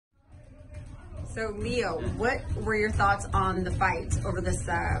So Leo, what were your thoughts on the fight over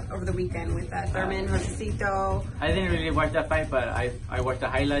the weekend with Thurman, Josesito? I didn't really watch that fight, but I watched the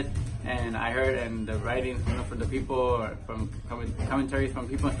highlights, and I heard and the writings, from the people, from commentaries from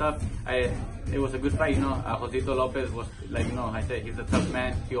people and stuff. It was a good fight, Josesito Lopez was like, I said, he's a tough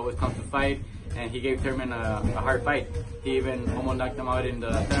man. He always comes to fight, and he gave Thurman a hard fight. He even almost knocked him out in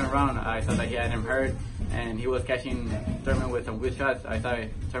the 7th round. I thought that he had him hurt, and he was catching Thurman with some good shots. I thought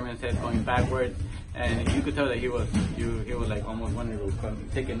Thurman's head going backwards, and you could tell that he was like almost wanting to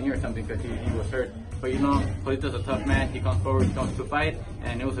take a knee or something because he was hurt. But Josesito's a tough man. He comes forward, he comes to fight,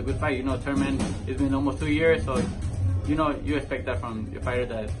 and it was a good fight. Thurman, it's been almost 2 years, so you expect that from a fighter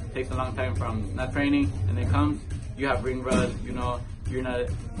that takes a long time from not training and then comes. You have ring rust, you're not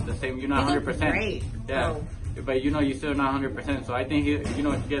the same, you're not 100%. Great. Yeah. Oh. But you're still not 100%. So I think he if he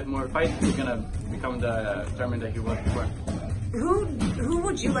gets more fights, he's gonna become the Thurman that he was before. Who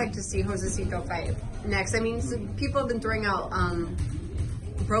would you like to see Josesito fight next? I mean, people have been throwing out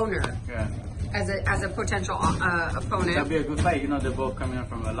Broner as a potential opponent. That'd be a good fight. They're both coming up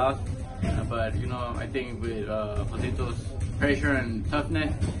from a loss, but I think with Josesito's pressure and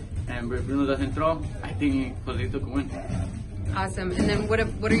toughness, and Bruno doesn't throw, I think Josesito can win. Awesome. And then what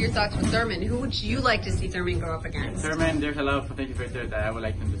are your thoughts with Thurman? Who would you like to see Thurman go up against? Thurman, there's a lot of potential fighters that I would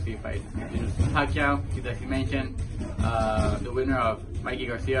like him to see fight. Pacquiao, that he mentioned, the winner of Mikey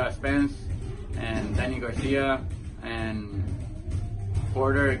Garcia Spence, and Danny Garcia, and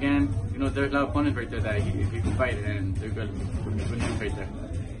Porter again. There's a lot of opponents right there that he can fight, and they're good names right there.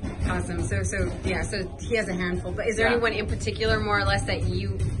 Awesome. So he has a handful. But is there anyone in particular, more or less, that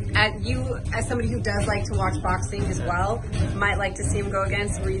you as somebody who does like to watch boxing as well, might like to see him go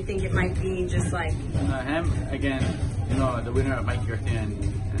against, where you think it might be just like him against the winner of Mikey Garcia and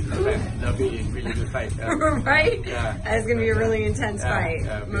that'll be a really good fight. Right? Yeah. It's going to be a really intense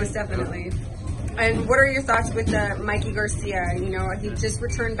fight, most definitely. And what are your thoughts with Mikey Garcia? He just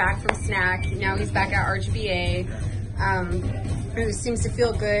returned back from snack. Now he's back at RGBA. He seems to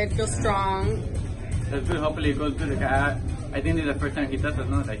feel good, feel strong. That's good. Hopefully it goes good. I think this is the first time he does it,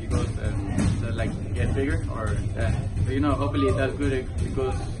 that he goes to get bigger, or so hopefully it does good. It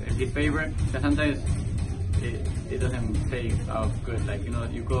goes in his favor. Because sometimes it doesn't play out good.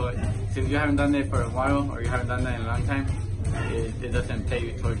 You go, since you haven't done it for a while, or you haven't done that in a long time, it doesn't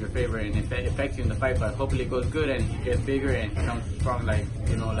play towards your favor, and it affects you in the fight. But hopefully it goes good and he gets bigger and becomes strong, like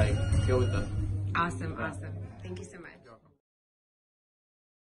Joe does. Awesome. Thank you so much.